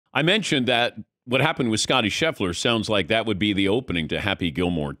I mentioned that what happened with Scotty Scheffler sounds like that would be the opening to Happy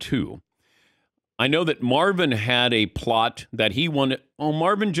Gilmore 2. I know that Marvin had a plot that he wanted. Oh,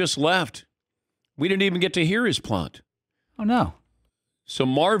 Marvin just left. We didn't even get to hear his plot. Oh, no. So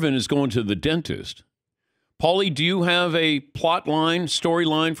Marvin is going to the dentist. Paulie, do you have a plot line,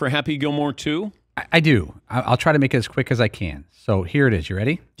 storyline for Happy Gilmore 2? I do. I'll try to make it as quick as I can. So here it is. You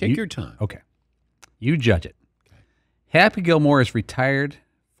ready? Take your time. Okay. You judge it. Okay. Happy Gilmore is retired,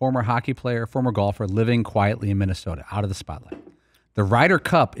 former hockey player, former golfer, living quietly in Minnesota, out of the spotlight. The Ryder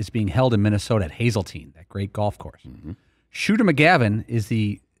Cup is being held in Minnesota at Hazeltine, that great golf course. Mm-hmm. Shooter McGavin is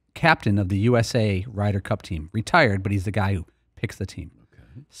the captain of the USA Ryder Cup team. Retired, but he's the guy who picks the team.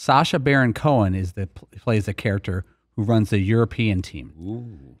 Okay. Sacha Baron Cohen plays the character who runs the European team.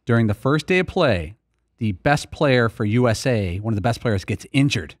 Ooh. During the first day of play, the best player for USA, one of the best players, gets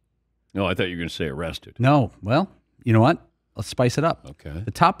injured. No, I thought you were going to say arrested. No. Well, you know what? Let's spice it up. Okay.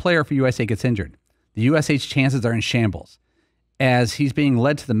 The top player for USA gets injured. The USA's chances are in shambles. As he's being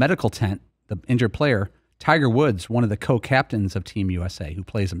led to the medical tent, the injured player, Tiger Woods, one of the co-captains of Team USA, who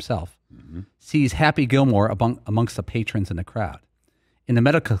plays himself, sees Happy Gilmore amongst the patrons in the crowd. In the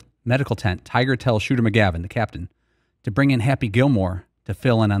medical tent, Tiger tells Shooter McGavin, the captain, to bring in Happy Gilmore to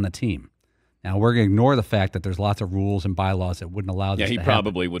fill in on the team. Now, we're going to ignore the fact that there's lots of rules and bylaws that wouldn't allow this to happen. Yeah, he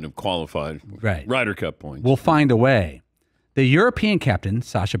probably wouldn't have qualified. Right. Ryder Cup points. We'll find a way. The European captain,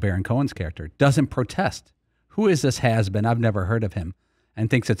 Sacha Baron Cohen's character, doesn't protest. Who is this has-been? I've never heard of him, and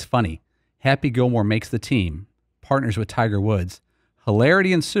thinks it's funny. Happy Gilmore makes the team, partners with Tiger Woods.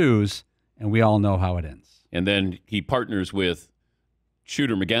 Hilarity ensues, and we all know how it ends. And then he partners with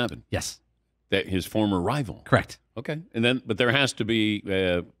Shooter McGavin. Yes. His former rival. Correct. Okay. And then, but there has to be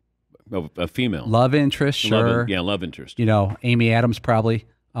a female. Love interest, sure. Love interest. You know, Amy Adams probably.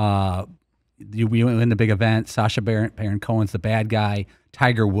 We win the big event. Sacha Baron Cohen's the bad guy.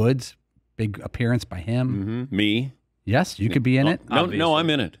 Tiger Woods, big appearance by him. Mm-hmm. Me. Yes, you could be in it. No, I'm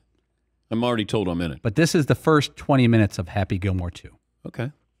in it. I'm already told I'm in it. But this is the first 20 minutes of Happy Gilmore 2.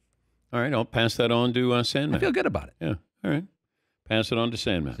 Okay. All right, I'll pass that on to Sandman. I feel good about it. Yeah, all right. Pass it on to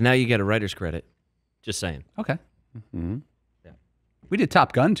Sandman. Now you get a writer's credit. Just saying. Okay. Mm-hmm. Yeah. We did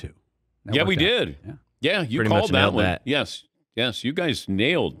Top Gun, too. Yeah, we did. Yeah, you Pretty called much that nailed one. that. Yes, you guys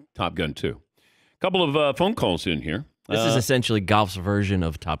nailed Top Gun 2. A couple of phone calls in here. This is essentially golf's version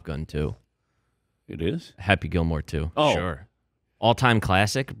of Top Gun 2. It is? Happy Gilmore 2. Oh. Sure. All-time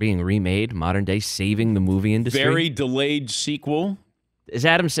classic, being remade, modern day, saving the movie industry. Very delayed sequel. Is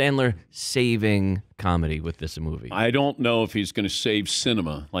Adam Sandler saving comedy with this movie? I don't know if he's going to save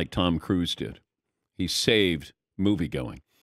cinema like Tom Cruise did. He saved movie going.